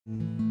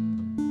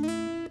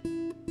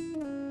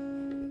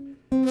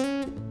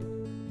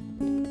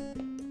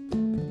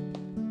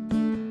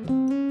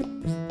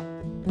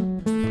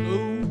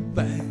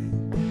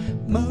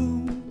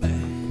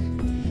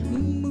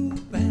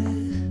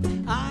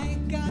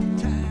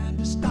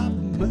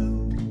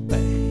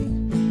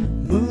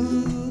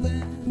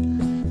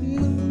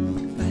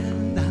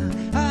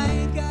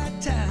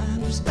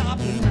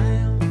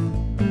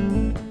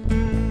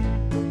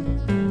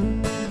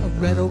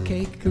Red oak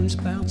acorns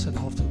bouncing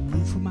off the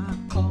roof of my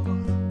car.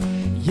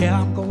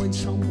 Yeah, I'm going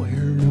somewhere,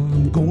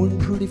 I'm going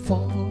pretty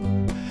far.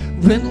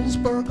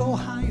 Reynoldsburg,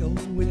 Ohio,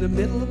 in the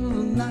middle of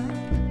the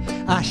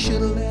night. I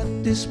should have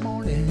left this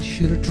morning,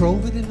 should have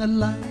drove it in the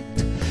light.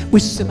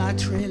 With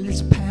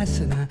semi-trailers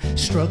passing, I'm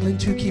struggling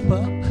to keep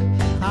up.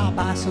 I'll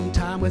buy some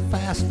time with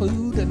fast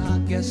food and I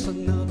guess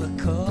another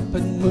cup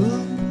and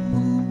move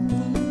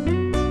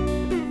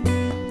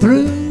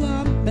through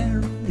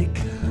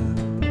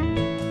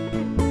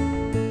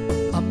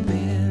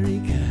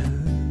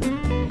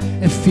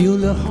and feel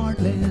the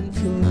heartland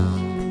flow.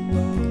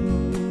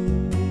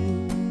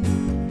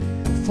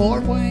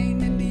 Fort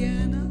Wayne,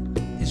 Indiana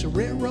is a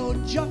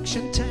railroad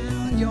junction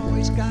town. You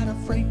always got a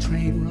freight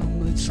train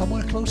rumbling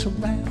somewhere close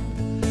around.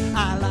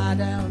 I lie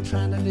down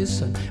trying to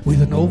listen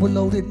with an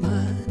overloaded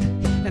mind,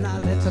 and I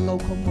let the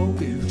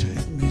locomotive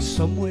take me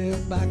somewhere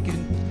back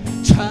in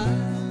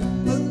time.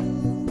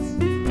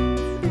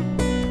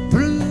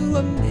 Through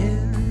America,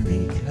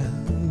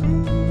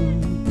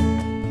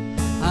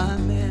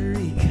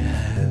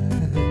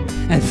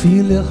 and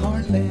feel the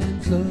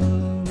heartland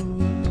flow.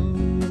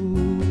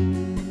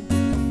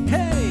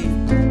 Hey!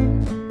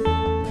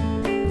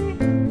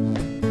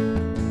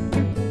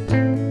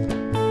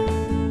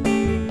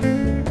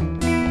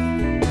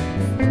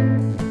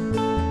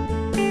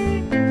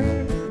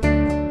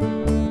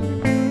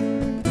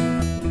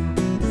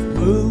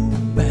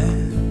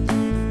 Moving,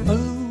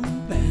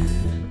 moving,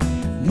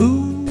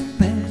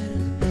 moving.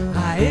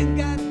 I ain't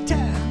got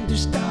time to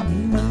stop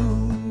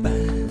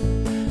moving,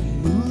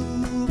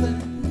 moving.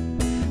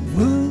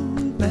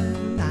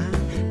 Moving, I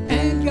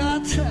ain't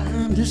got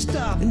time to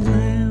stop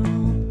now.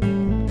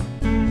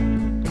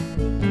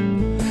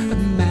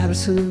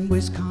 Madison,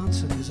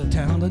 Wisconsin is a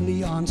town of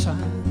neon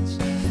signs,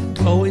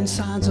 glowing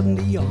signs of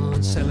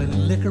neon, selling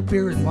liquor,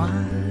 beer, and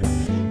wine.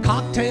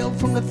 Cocktail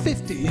from the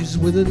 50s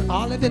with an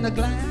olive in a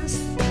glass,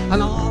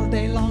 an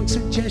all-day long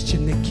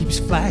suggestion that keeps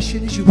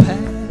flashing as you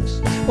pass.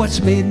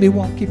 What's made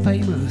Milwaukee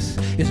famous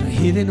is a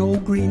hit in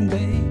old Green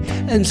Bay,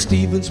 and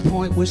Stevens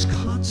Point,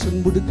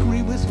 Wisconsin would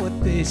agree with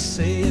what they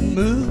say. And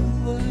move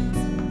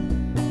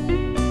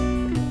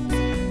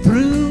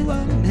through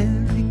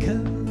America,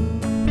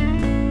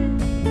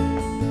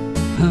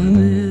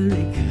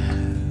 America,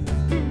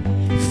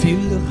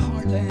 feel the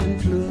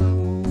heartland flow.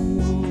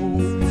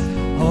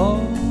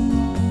 Oh,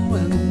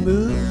 and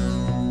move,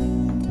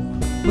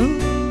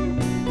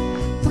 move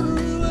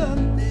through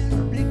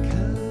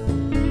America,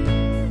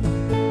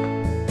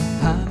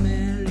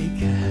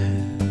 America,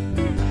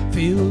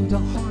 feel the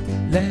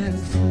heartland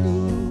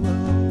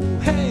flow.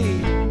 Hey!